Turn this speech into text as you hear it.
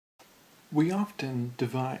We often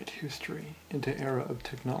divide history into era of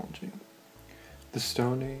technology. The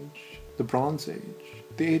Stone Age, the Bronze Age,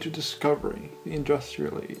 the Age of Discovery, the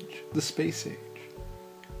Industrial Age, the Space Age.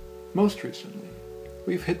 Most recently,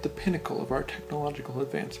 we've hit the pinnacle of our technological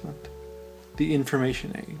advancement, the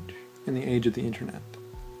Information Age, and the age of the Internet.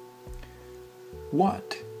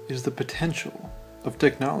 What is the potential of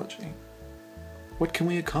technology? What can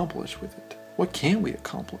we accomplish with it? What can we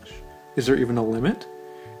accomplish? Is there even a limit?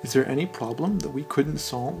 Is there any problem that we couldn't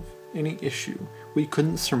solve? Any issue we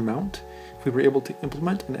couldn't surmount if we were able to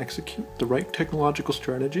implement and execute the right technological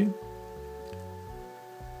strategy?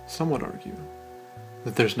 Some would argue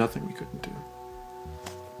that there's nothing we couldn't do.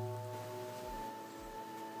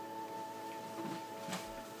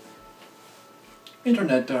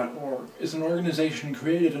 Internet.org is an organization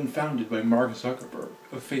created and founded by Mark Zuckerberg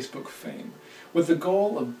of Facebook fame, with the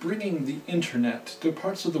goal of bringing the internet to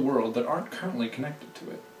parts of the world that aren't currently connected to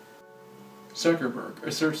it. Zuckerberg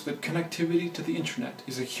asserts that connectivity to the internet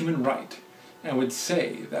is a human right, and would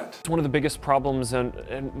say that it's one of the biggest problems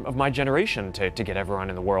of my generation to get everyone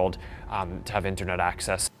in the world to have internet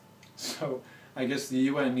access. So, I guess the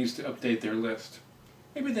UN needs to update their list.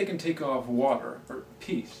 Maybe they can take off water or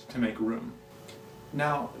peace to make room.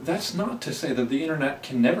 Now, that's not to say that the internet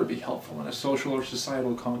can never be helpful in a social or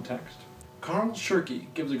societal context. Carl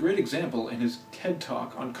Shirky gives a great example in his TED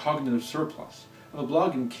Talk on cognitive surplus of a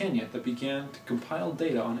blog in Kenya that began to compile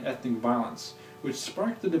data on ethnic violence, which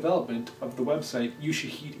sparked the development of the website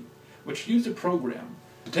Ushahidi, which used a program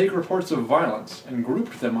to take reports of violence and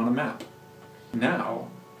grouped them on a map. Now,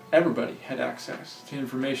 everybody had access to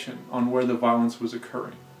information on where the violence was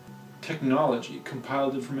occurring. Technology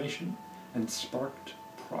compiled information and sparked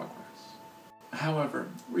progress. However,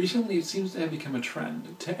 recently it seems to have become a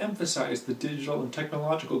trend to emphasize the digital and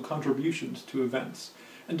technological contributions to events,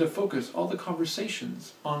 and to focus all the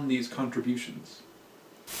conversations on these contributions.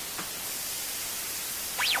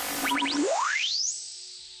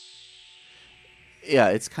 Yeah,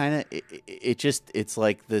 it's kind of, it's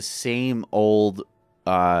like the same old,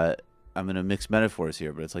 I'm going to mix metaphors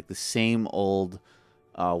here, but it's like the same old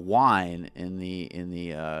wine in the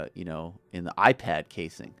iPad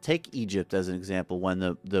casing. Take Egypt as an example when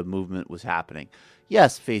the movement was happening.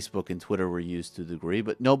 Yes, Facebook and Twitter were used to a degree,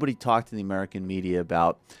 but nobody talked in the American media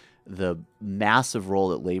about the massive role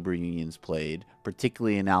that labor unions played,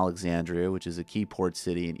 particularly in Alexandria, which is a key port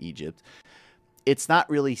city in Egypt. It's not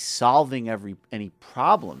really solving any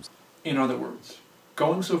problems. In other words,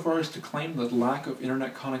 going so far as to claim that lack of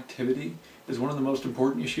internet connectivity is one of the most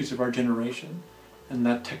important issues of our generation, and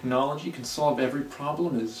that technology can solve every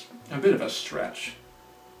problem, is a bit of a stretch.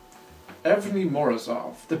 Evgenij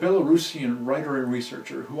Morozov, the Belarusian writer and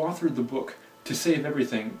researcher who authored the book To Save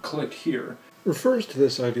Everything, Click Here, refers to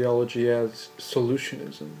this ideology as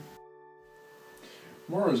solutionism.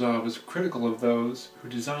 Morozov is critical of those who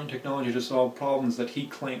design technology to solve problems that he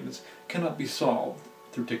claims cannot be solved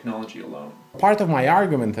through technology alone. Part of my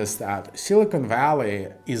argument is that Silicon Valley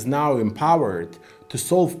is now empowered to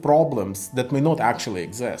solve problems that may not actually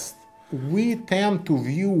exist. We tend to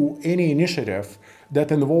view any initiative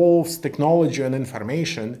that involves technology and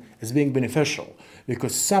information as being beneficial,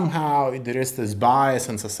 because somehow there is this bias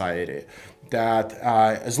in society that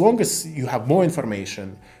as long as you have more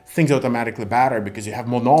information, things are automatically better because you have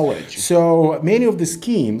more knowledge. So many of the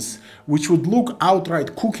schemes which would look outright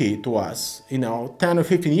kooky to us, 10 or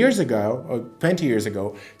 15 years ago, or 20 years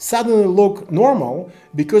ago, suddenly look normal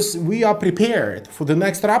because we are prepared for the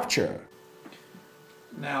next rupture.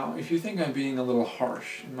 Now, if you think I'm being a little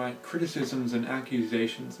harsh in my criticisms and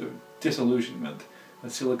accusations of disillusionment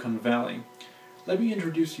with Silicon Valley, let me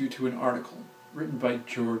introduce you to an article written by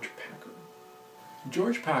George Packer.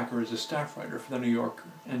 George Packer is a staff writer for The New Yorker,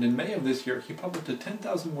 and in May of this year he published a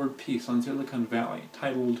 10,000-word piece on Silicon Valley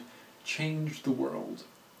titled Change the World.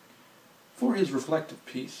 For his reflective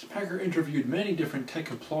piece, Packer interviewed many different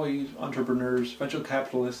tech employees, entrepreneurs, venture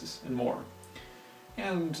capitalists, and more.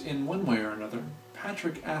 And in one way or another,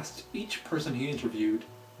 Patrick asked each person he interviewed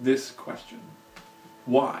this question: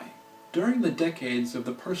 why, during the decades of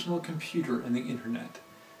the personal computer and the internet,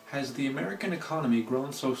 has the American economy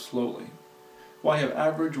grown so slowly? Why have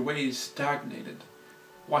average wages stagnated?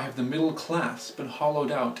 Why have the middle class been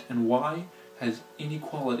hollowed out? And why has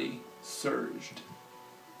inequality surged?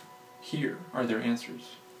 Here are their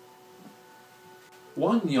answers.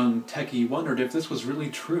 One young techie wondered if this was really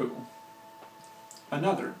true.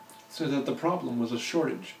 Another said that the problem was a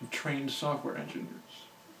shortage of trained software engineers.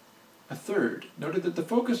 A third noted that the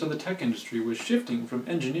focus of the tech industry was shifting from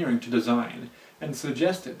engineering to design, and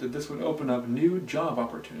suggested that this would open up new job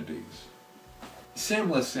opportunities.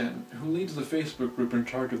 Sam Lessin, who leads the Facebook group in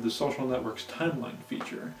charge of the social network's timeline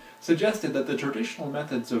feature, suggested that the traditional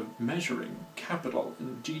methods of measuring capital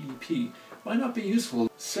and GDP might not be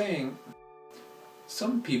useful, saying,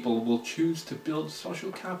 "Some people will choose to build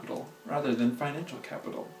social capital rather than financial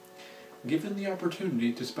capital. Given the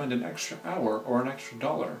opportunity to spend an extra hour or an extra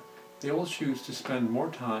dollar, they will choose to spend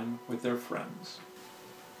more time with their friends."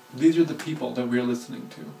 These are the people that we are listening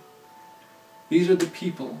to. These are the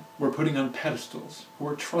people we're putting on pedestals, who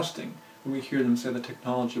are trusting when we hear them say that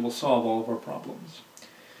technology will solve all of our problems.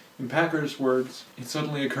 In Packer's words, it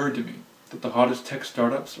suddenly occurred to me that the hottest tech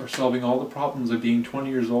startups are solving all the problems of being 20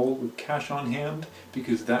 years old with cash on hand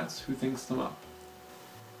because that's who thinks them up.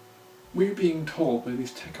 We're being told by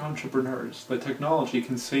these tech entrepreneurs that technology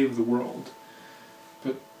can save the world.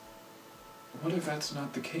 But what if that's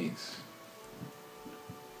not the case?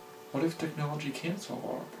 What if technology can't solve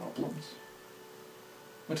all our problems?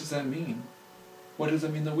 What does that mean? What does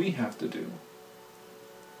that mean that we have to do?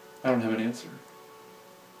 I don't have an answer.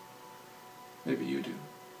 Maybe you do.